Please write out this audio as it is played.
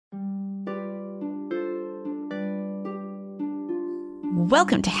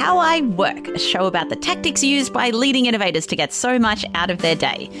Welcome to How I Work, a show about the tactics used by leading innovators to get so much out of their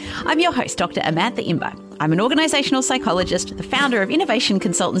day. I'm your host, Dr. Amantha Imber. I'm an organisational psychologist, the founder of innovation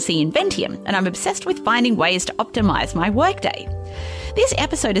consultancy Inventium, and I'm obsessed with finding ways to optimise my workday. This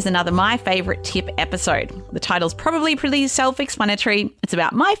episode is another My Favourite Tip episode. The title's probably pretty self-explanatory. It's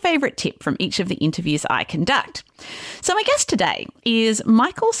about my favourite tip from each of the interviews I conduct. So my guest today is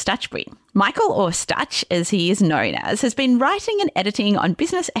Michael Stutchbury. Michael, or Stutch as he is known as, has been writing and editing on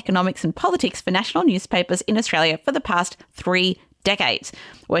business, economics and politics for national newspapers in Australia for the past 3 decades,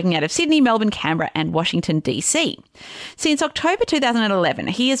 working out of Sydney, Melbourne, Canberra and Washington, DC. Since October 2011,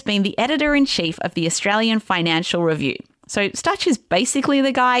 he has been the editor-in-chief of the Australian Financial Review. So Stutch is basically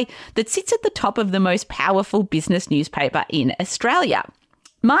the guy that sits at the top of the most powerful business newspaper in Australia.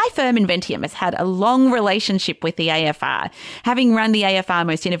 My firm Inventium has had a long relationship with the AFR, having run the AFR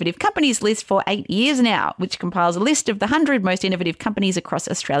Most Innovative Companies list for 8 years now, which compiles a list of the 100 most innovative companies across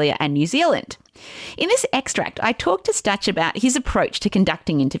Australia and New Zealand. In this extract, I talked to Stutch about his approach to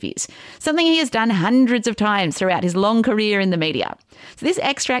conducting interviews, something he has done hundreds of times throughout his long career in the media. So this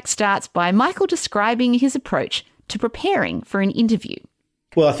extract starts by Michael describing his approach to preparing for an interview.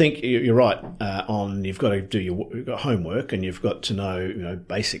 Well, I think you're right you've got to do your homework, and you've got to know,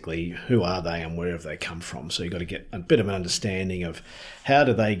 basically who are they and where have they come from. So you've got to get a bit of an understanding of how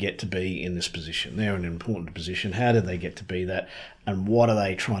do they get to be in this position. They're in an important position. How did they get to be that? And what are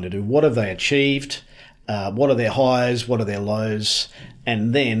they trying to do? What have they achieved? What are their highs? What are their lows?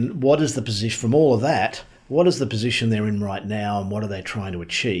 And then what is the position from all of that? What is the position they're in right now, and what are they trying to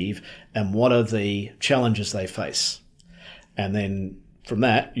achieve? And what are the challenges they face? And then from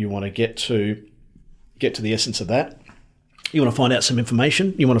that, you want to get to the essence of that. You want to find out some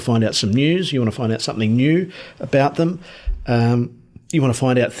information. You want to find out some news. You want to find out something new about them. You want to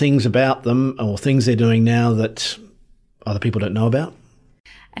find out things about them or things they're doing now that other people don't know about.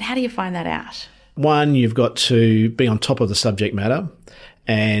 And how do you find that out? One, you've got to be on top of the subject matter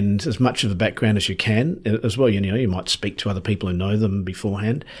and as much of the background as you can as well. You might speak to other people who know them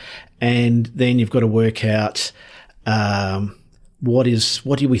beforehand. And then you've got to work out what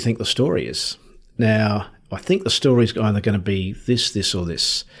do we think the story is? Now, I think the story is either going to be this, or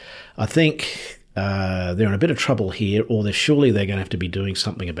this. I think they're in a bit of trouble here, or they're going to have to be doing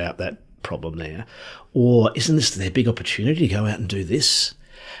something about that problem there. Or isn't this their big opportunity to go out and do this?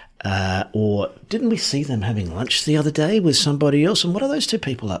 Or didn't we see them having lunch the other day with somebody else? And what are those two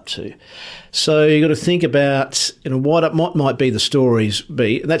people up to? So you've got to think about what might be the stories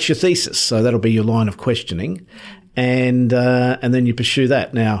be. That's your thesis. So that'll be your line of questioning. And then you pursue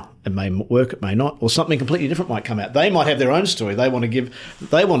that. Now, it may work, it may not, or something completely different might come out. They might have their own story.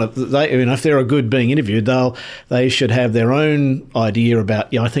 If they're a good being interviewed, they should have their own idea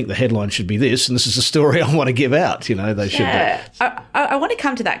about, I think the headline should be this, and this is the story I want to give out. They should. I want to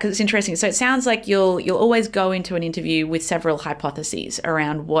come to that because it's interesting. So it sounds like you'll always go into an interview with several hypotheses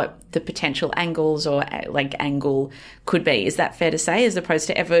around what the potential angles or angle could be. Is that fair to say, as opposed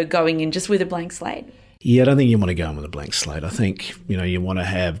to ever going in just with a blank slate? Yeah, I don't think you want to go in with a blank slate. I think, you want to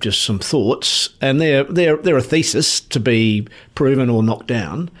have just some thoughts, and they're a thesis to be proven or knocked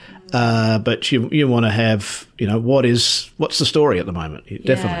down. But you want to have, what's the story at the moment?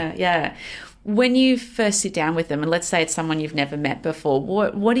 Definitely. Yeah. When you first sit down with them, and let's say it's someone you've never met before,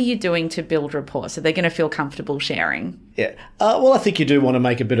 what are you doing to build rapport so they're going to feel comfortable sharing? Yeah. Well, I think you do want to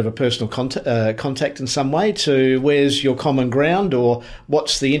make a bit of a personal contact in some way to where's your common ground, or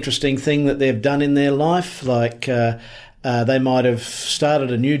what's the interesting thing that they've done in their life. Like they might have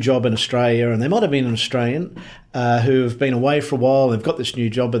started a new job in Australia, and they might have been an Australian who have been away for a while. They've got this new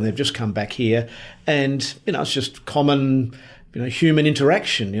job and they've just come back here. And, it's just common human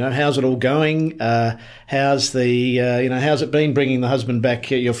interaction. How's it all going? How's it been bringing the husband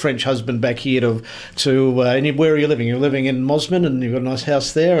back, your French husband back here and where are you living? You're living in Mosman and you've got a nice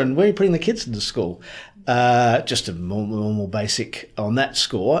house there, and where are you putting the kids into school? Just a normal basic on that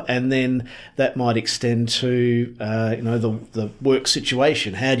score. And then that might extend to, the work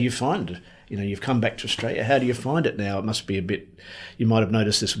situation. How do you find it? You've come back to Australia. How do you find it now? It must be you might have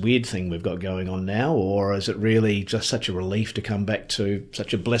noticed this weird thing we've got going on now, or is it really just such a relief to come back to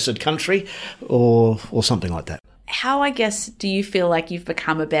such a blessed country, or something like that? How, I guess, do you feel like you've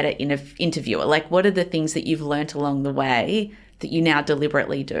become a better interviewer? Like, what are the things that you've learnt along the way that you now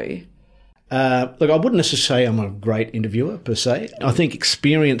deliberately do? Look, I wouldn't necessarily say I'm a great interviewer per se. I think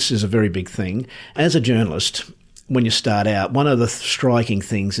experience is a very big thing. As a journalist, when you start out, one of the striking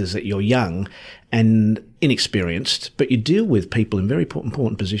things is that you're young and inexperienced, but you deal with people in very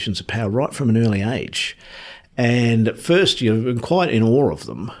important positions of power right from an early age. And at first, you're quite in awe of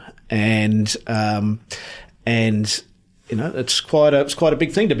them, and it's quite a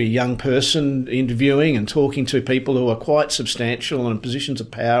big thing to be a young person interviewing and talking to people who are quite substantial and in positions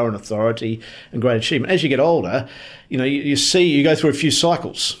of power and authority and great achievement. As you get older, you go through a few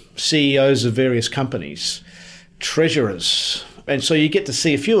cycles, CEOs of various companies, treasurers, and so you get to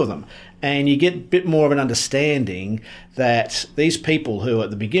see a few of them. And you get a bit more of an understanding that these people who at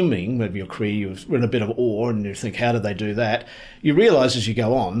the beginning of your career you were in a bit of awe and you think, how did they do that? You realise as you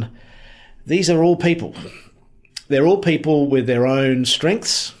go on, these are all people. They're all people with their own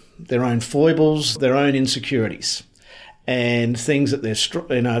strengths, their own foibles, their own insecurities, and things that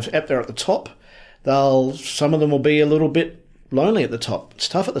if they're at the top, some of them will be a little bit lonely at the top. It's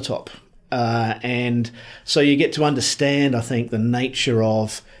tough at the top. And so you get to understand, I think, the nature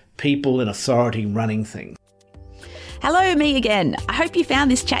of people in authority running things. Hello, me again. I hope you found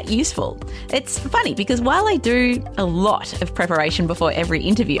this chat useful. It's funny because while I do a lot of preparation before every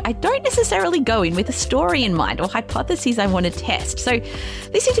interview, I don't necessarily go in with a story in mind or hypotheses I want to test. So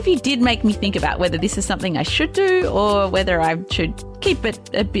this interview did make me think about whether this is something I should do or whether I should keep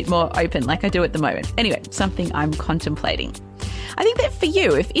it a bit more open like I do at the moment. Anyway, something I'm contemplating. I think that for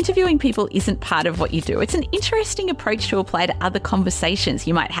you, if interviewing people isn't part of what you do, it's an interesting approach to apply to other conversations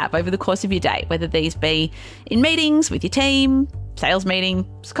you might have over the course of your day, whether these be in meetings with your team, sales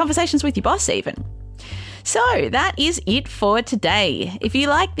meetings, conversations with your boss even. So that is it for today. If you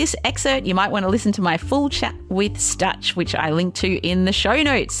like this excerpt, you might want to listen to my full chat with Stutch, which I link to in the show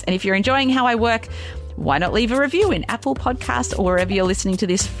notes. And if you're enjoying how I work, why not leave a review in Apple Podcasts or wherever you're listening to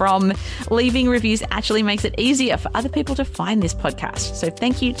this from? Leaving reviews actually makes it easier for other people to find this podcast. So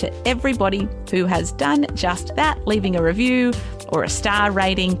thank you to everybody who has done just that, leaving a review or a star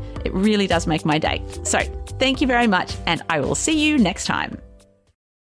rating. It really does make my day. So thank you very much, and I will see you next time.